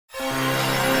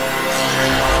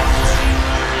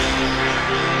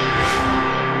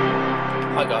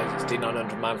It's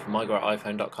D900man from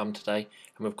MyGreatIPhone.com today,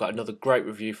 and we've got another great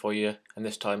review for you, and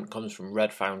this time it comes from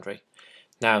Red Foundry.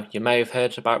 Now, you may have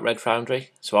heard about Red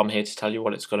Foundry, so I'm here to tell you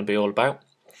what it's going to be all about.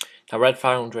 Now, Red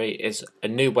Foundry is a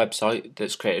new website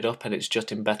that's created up, and it's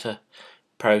just in beta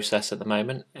process at the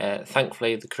moment.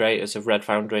 Thankfully, the creators of Red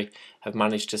Foundry have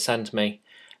managed to send me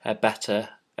a beta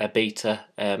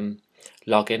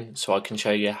login, so I can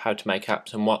show you how to make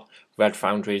apps and what Red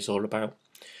Foundry is all about.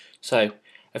 So,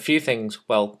 a few things.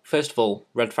 Well, first of all,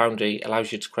 Red Foundry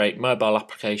allows you to create mobile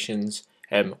applications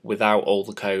without all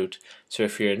the code. So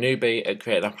if you're a newbie at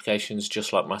creating applications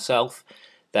just like myself,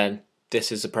 then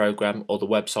this is the program or the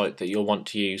website that you'll want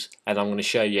to use, and I'm going to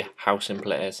show you how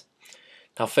simple it is.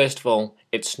 Now, first of all,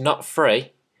 it's not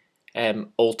free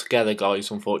altogether, guys,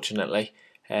 unfortunately.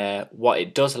 What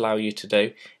it does allow you to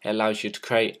do, it allows you to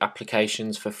create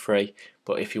applications for free,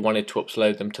 but if you wanted to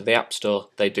upload them to the App Store,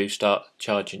 they do start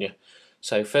charging you.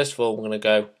 So first of all, we're going to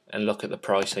go and look at the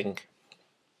pricing.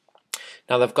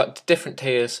 Now, they've got different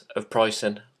tiers of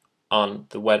pricing on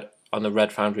the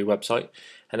Red Foundry website,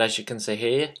 and as you can see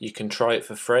here, you can try it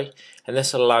for free, and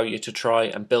this will allow you to try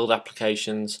and build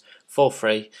applications for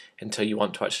free until you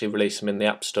want to actually release them in the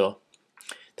App Store.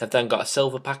 They've then got a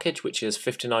silver package, which is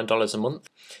 $59 a month.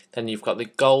 Then you've got the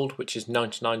gold, which is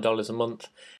 $99 a month.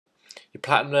 Your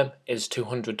platinum is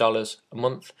 $200 a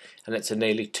month, and it's a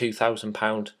nearly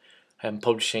 £2,000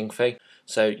 publishing fee.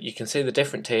 So you can see the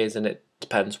different tiers, and it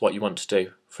depends what you want to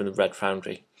do from the Red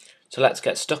Foundry. So let's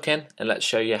get stuck in and let's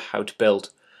show you how to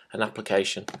build an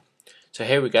application. So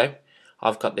here we go.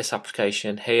 I've got this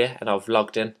application here and I've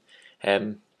logged in.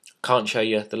 Can't show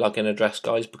you the login address,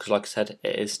 guys, because like I said,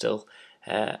 it is still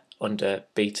under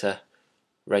beta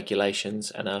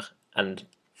regulations, and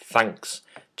thanks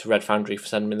to Red Foundry for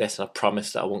sending me this, and I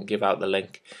promise that I won't give out the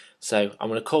link. So I'm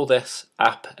going to call this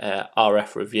app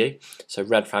RF Review, so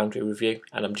Red Foundry Review,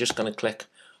 and I'm just going to click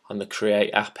on the Create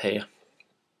App here.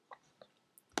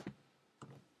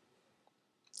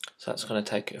 So that's going to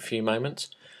take a few moments.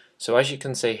 So as you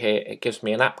can see here, it gives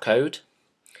me an app code,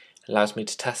 allows me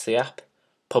to test the app,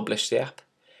 publish the app,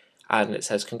 and it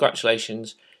says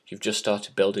congratulations, you've just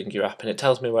started building your app, and it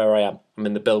tells me where I am. I'm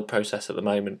in the build process at the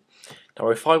moment. Now,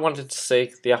 if I wanted to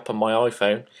see the app on my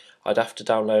iPhone, I'd have to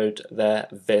download their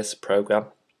Viz program,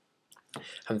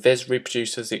 and Viz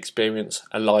reproduces the experience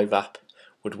a live app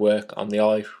would work on the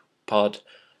iPod,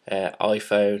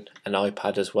 iPhone and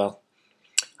iPad as well.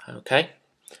 Okay,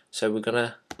 so we're going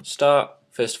to start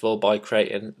first of all by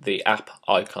creating the app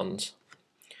icons.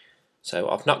 So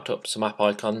I've knocked up some app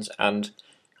icons, and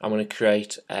I'm going to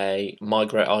create a My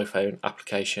Great iPhone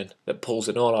application that pulls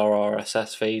in all our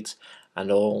RSS feeds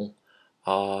and all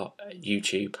our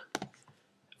YouTube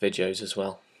videos as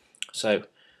well. So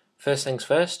first things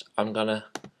first, I'm going to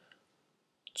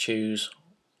choose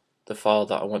the file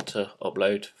that I want to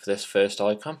upload for this first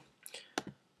icon.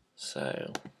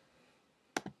 So,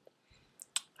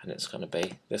 and it's going to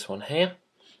be this one here,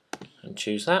 and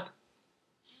choose that.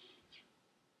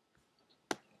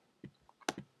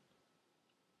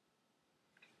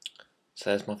 So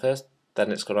there's my first.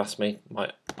 Then it's going to ask me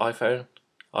my iPhone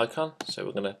icon, so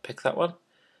we're going to pick that one.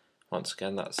 Once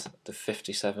again, that's the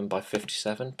 57 by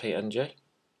 57 PNG.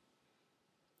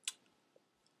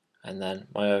 And then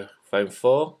my iPhone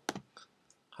 4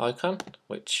 icon,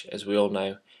 which, as we all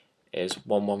know, is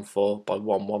 114 by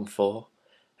 114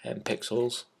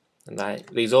 pixels. And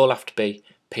these all have to be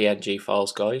PNG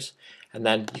files, guys. And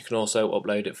then you can also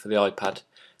upload it for the iPad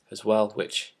as well,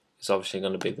 which is obviously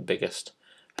going to be the biggest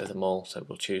of them all, so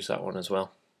we'll choose that one as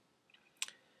well.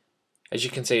 As you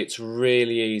can see, it's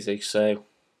really easy, so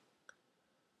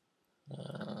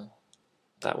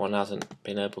that one hasn't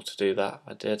been able to do that.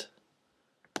 I did.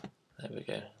 There we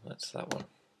go, that's that one.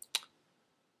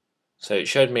 So it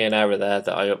showed me an error there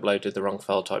that I uploaded the wrong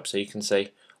file type, so you can see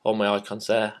all my icons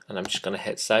there, and I'm just going to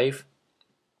hit save.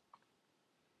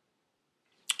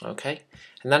 Okay,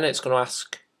 and then it's going to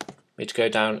ask me to go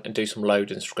down and do some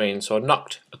loading screens. So I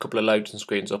knocked a couple of loading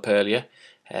screens up earlier,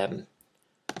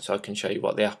 so I can show you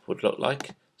what the app would look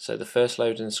like. So the first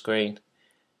loading screen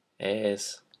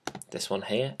is this one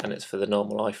here, and it's for the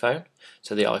normal iPhone.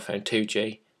 So the iPhone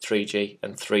 2G, 3G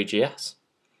and 3GS.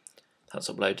 That's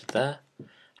uploaded there.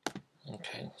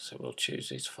 Okay, so we'll choose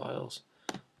these files.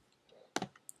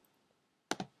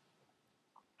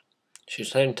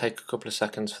 Should only take a couple of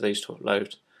seconds for these to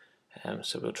upload.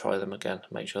 So we'll try them again,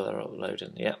 make sure they're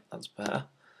uploading. Yep, that's better.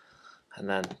 And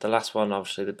then the last one,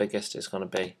 obviously the biggest, is going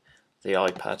to be the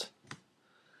iPad.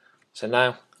 So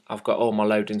now I've got all my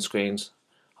loading screens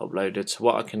uploaded. So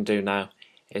what I can do now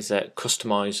is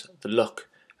customize the look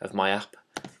of my app.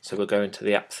 So we'll go into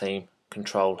the app theme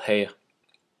control here.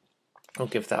 I'll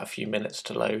give that a few minutes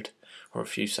to load, or a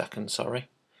few seconds, sorry.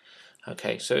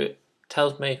 Okay, so it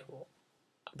tells me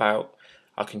about,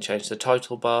 I can change the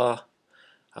title bar,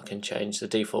 I can change the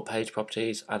default page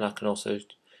properties, and I can also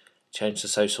change the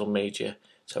social media.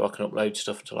 So I can upload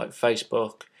stuff to like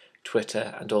Facebook,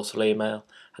 Twitter, and also email,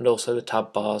 and also the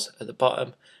tab bars at the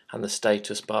bottom, and the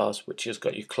status bars, which has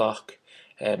got your clock,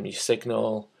 your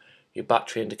signal, your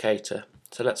battery indicator.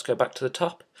 So let's go back to the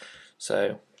top.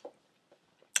 So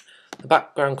the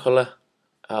background colour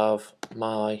of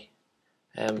my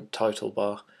title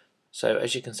bar. So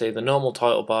as you can see, the normal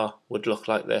title bar would look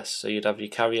like this. So you'd have your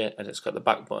carrier and it's got the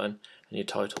back button and your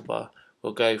title bar.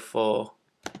 We'll go for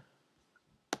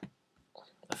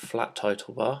a flat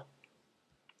title bar.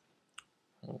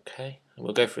 Okay, and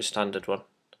we'll go for a standard one.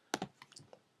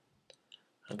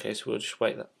 Okay, so we'll just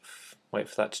wait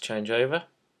for that to change over.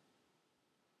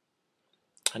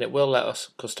 And it will let us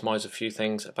customize a few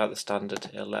things about the standard.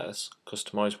 It'll let us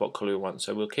customize what colour we want.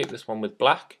 So we'll keep this one with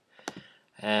black,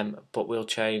 but we'll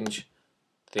change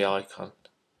the icon.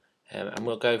 And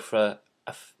we'll go for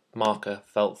a marker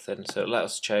felt thin. So it'll let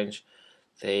us change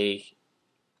the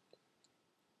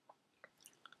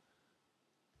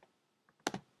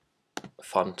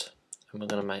font. And we're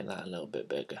going to make that a little bit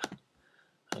bigger.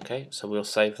 Okay, so we'll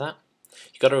save that.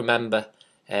 You've got to remember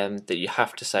that you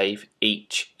have to save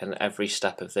each and every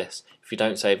step of this. If you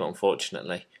don't save it,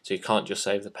 unfortunately, so you can't just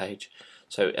save the page.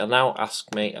 So it'll now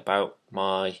ask me about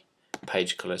my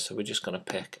page colour, so we're just going to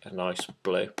pick a nice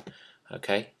blue.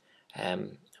 Okay,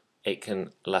 it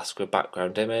can ask for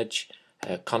background image,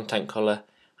 content colour,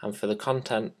 and for the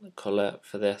content colour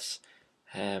for this,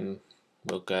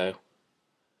 we'll go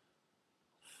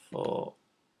for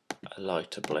a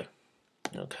lighter blue.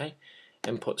 Okay,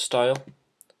 input style,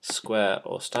 square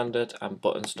or standard, and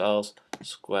button styles,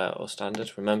 square or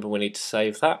standard. Remember, we need to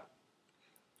save that.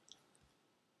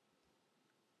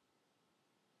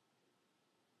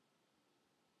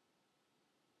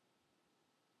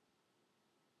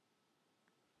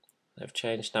 They've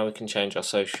changed. Now we can change our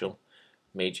social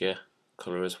media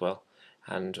colour as well,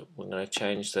 and we're going to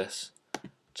change this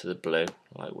to the blue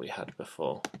like we had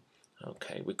before.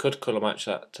 Okay, we could colour match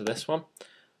that to this one,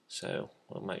 so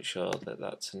we'll make sure that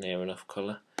that's a near enough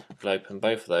colour. We'll open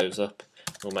both of those up.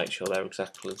 We'll make sure they're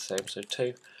exactly the same. So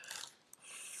 2,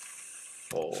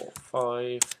 4,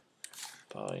 5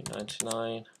 by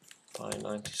 99 by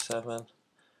 97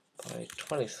 by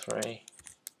 23,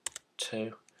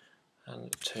 2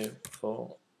 and 2,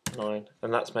 4, 9,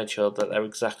 and that's made sure that they're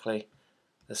exactly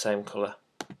the same colour.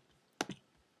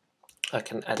 I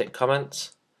can edit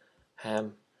comments,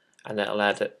 and it'll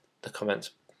edit the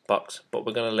comments box, but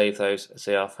we're going to leave those as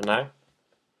they are for now.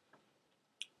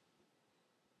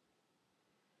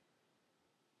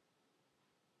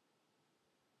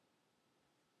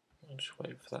 I'll just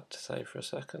wait for that to save for a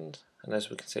second, and as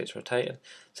we can see, it's rotating.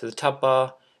 So the tab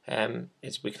bar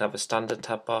is, we can have a standard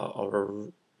tab bar or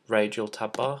a radial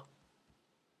tab bar.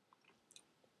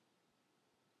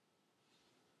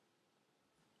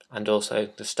 And also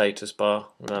the status bar,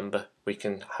 remember, we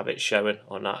can have it showing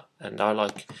or not, and I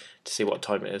like to see what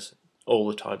time it is all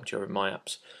the time during my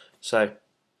apps. So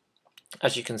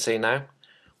as you can see now,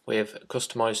 we've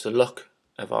customized the look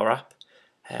of our app,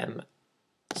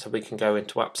 so we can go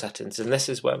into app settings, and this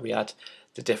is where we add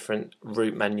the different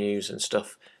root menus and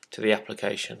stuff to the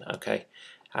application. Okay,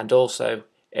 and also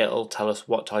it'll tell us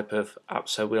what type of app,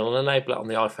 so we'll enable it on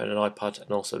the iPhone and iPod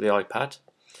and also the iPad.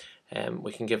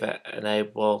 We can give it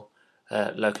enable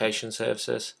location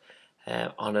services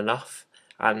on and off,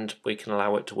 and we can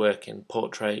allow it to work in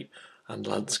portrait and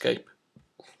landscape.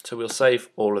 So we'll save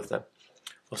all of them.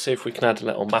 We'll see if we can add a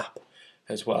little map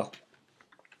as well.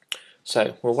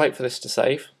 So we'll wait for this to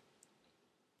save,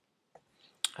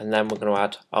 and then we're going to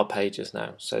add our pages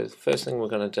now. So the first thing we're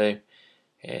going to do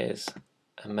is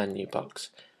a menu box.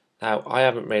 Now I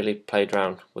haven't really played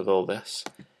around with all this,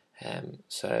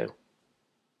 so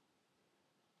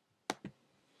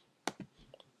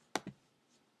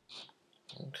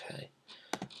okay,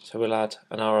 so we'll add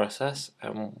an RSS,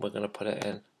 and we're going to put it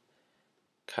in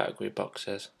category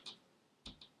boxes.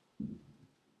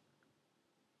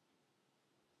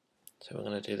 So we're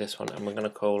going to do this one, and we're going to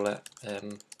call it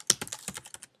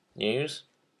news.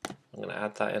 I'm going to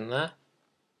add that in there.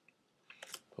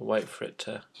 We'll wait for it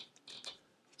to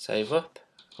save up.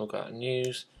 We've got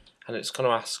news, and it's going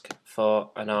to ask for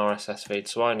an RSS feed.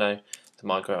 So I know the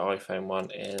Migrate iPhone one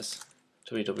is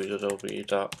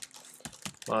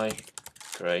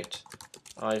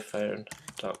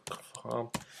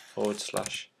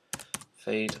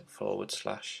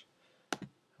www.migrateIPhone.com/feed/.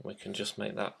 And we can just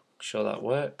make that sure that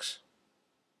works.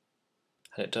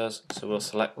 And it does, so we'll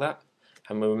select that.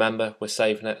 and remember we're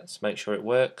saving it to make sure it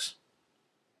works.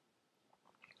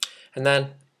 And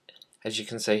then as you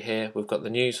can see here, we've got the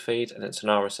news feed and it's an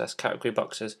RSS category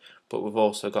boxes, but we've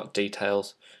also got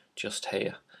details just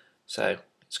here. So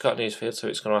it's got a news feed, so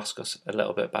it's going to ask us a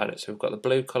little bit about it. So we've got the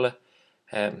blue colour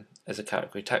as a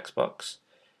category text box.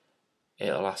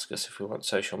 It'll ask us if we want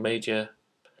social media,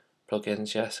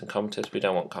 plugins, yes, and commenters. We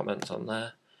don't want comments on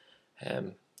there.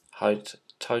 Hide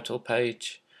title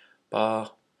page,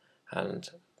 bar, and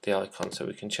the icon, so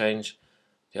we can change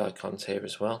the icons here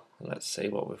as well. And let's see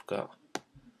what we've got.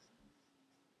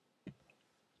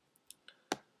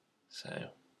 So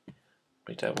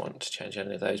we don't want to change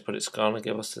any of those, but it's going to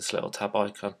give us this little tab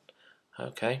icon.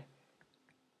 Okay.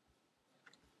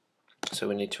 So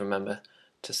we need to remember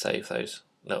to save those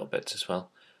little bits as well.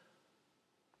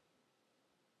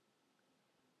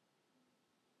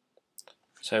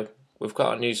 So we've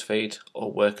got our news feed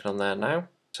all working on there now.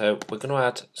 So we're going to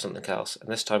add something else, and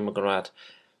this time we're going to add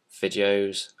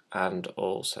videos and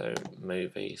also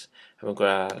movies. And we're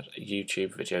going to add a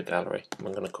YouTube video gallery. And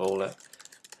we're going to call it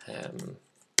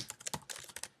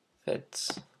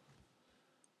vids.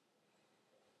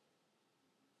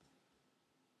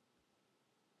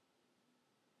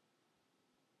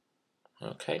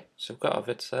 Okay, so we've got our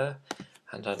vids there,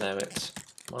 and I know it's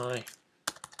the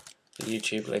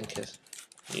YouTube link is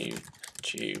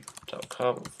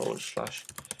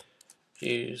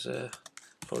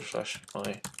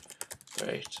youtube.com/user/my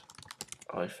great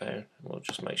iPhone, and we'll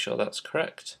just make sure that's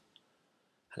correct,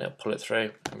 and it'll pull it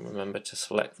through, and remember to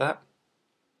select that.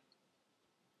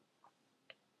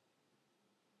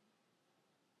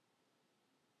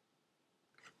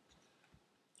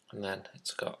 And then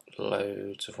it's got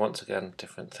loads of, once again,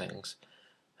 different things.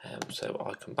 So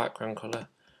icon background colour,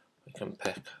 we can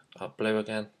pick our blue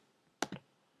again.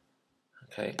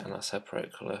 Okay, and our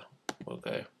separate colour will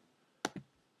go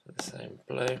to the same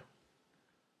blue.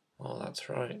 Oh, that's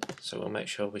right. So we'll make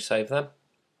sure we save them.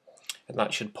 And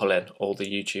that should pull in all the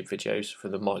YouTube videos for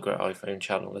the My Great iPhone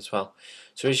channel as well.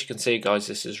 So as you can see, guys,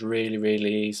 this is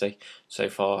really easy so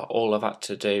far. All I've had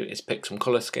to do is pick some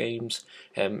colour schemes,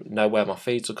 know where my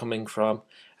feeds are coming from,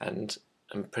 and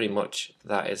pretty much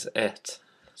that is it.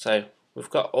 So we've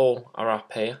got all our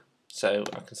app here. So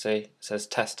I can see it says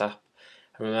test app,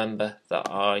 and remember that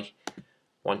I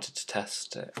wanted to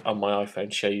test it on my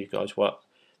iPhone, show you guys what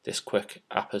this quick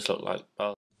app has looked like.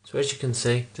 So as you can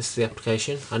see, this is the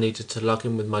application. I needed to log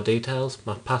in with my details,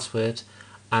 my password,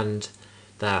 and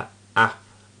that app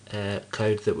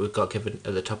code that we've got given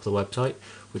at the top of the website,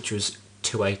 which was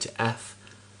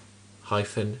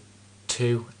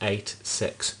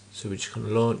 28F-286. So we're just going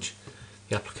to launch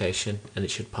the application and it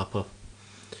should pop up.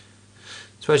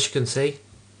 So as you can see,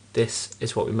 this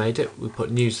is what we made it. We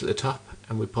put news at the top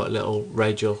and we put a little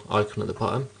radial icon at the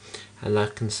bottom, and I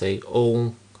can see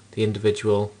all the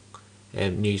individual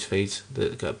news feeds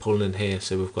that get pulled in here.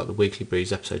 So we've got the Weekly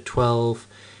Breeze episode 12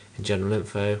 and general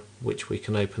info, which we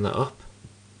can open that up,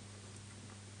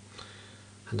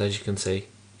 and as you can see,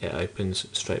 it opens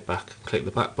straight back. Click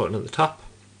the back button at the top,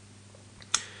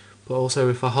 but also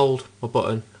if I hold my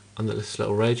button on this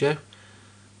little radio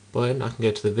button, I can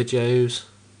go to the videos,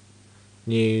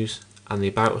 news, and the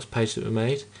about us page that we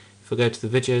made. If I go to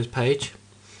the videos page,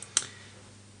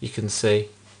 you can see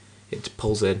it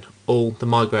pulls in all the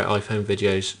My Great iPhone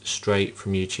videos straight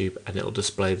from YouTube, and it'll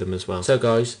display them as well. So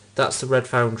guys, that's the Red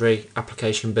Foundry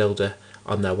application builder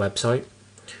on their website.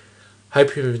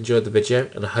 Hope you've enjoyed the video,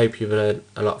 and I hope you've learned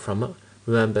a lot from it.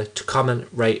 Remember to comment,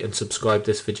 rate and subscribe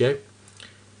this video.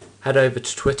 Head over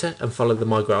to Twitter and follow the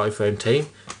My Great iPhone team.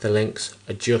 The links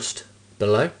are just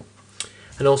below.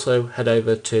 And also head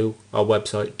over to our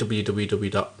website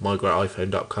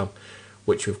www.mygreatiphone.com,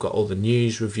 which we've got all the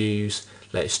news, reviews,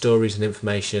 latest stories and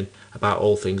information about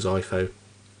all things iPhone.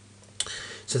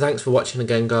 So thanks for watching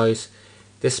again, guys.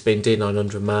 This has been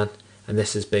D900 Man, and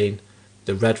this has been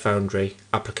the Red Foundry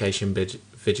application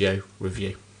video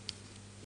review.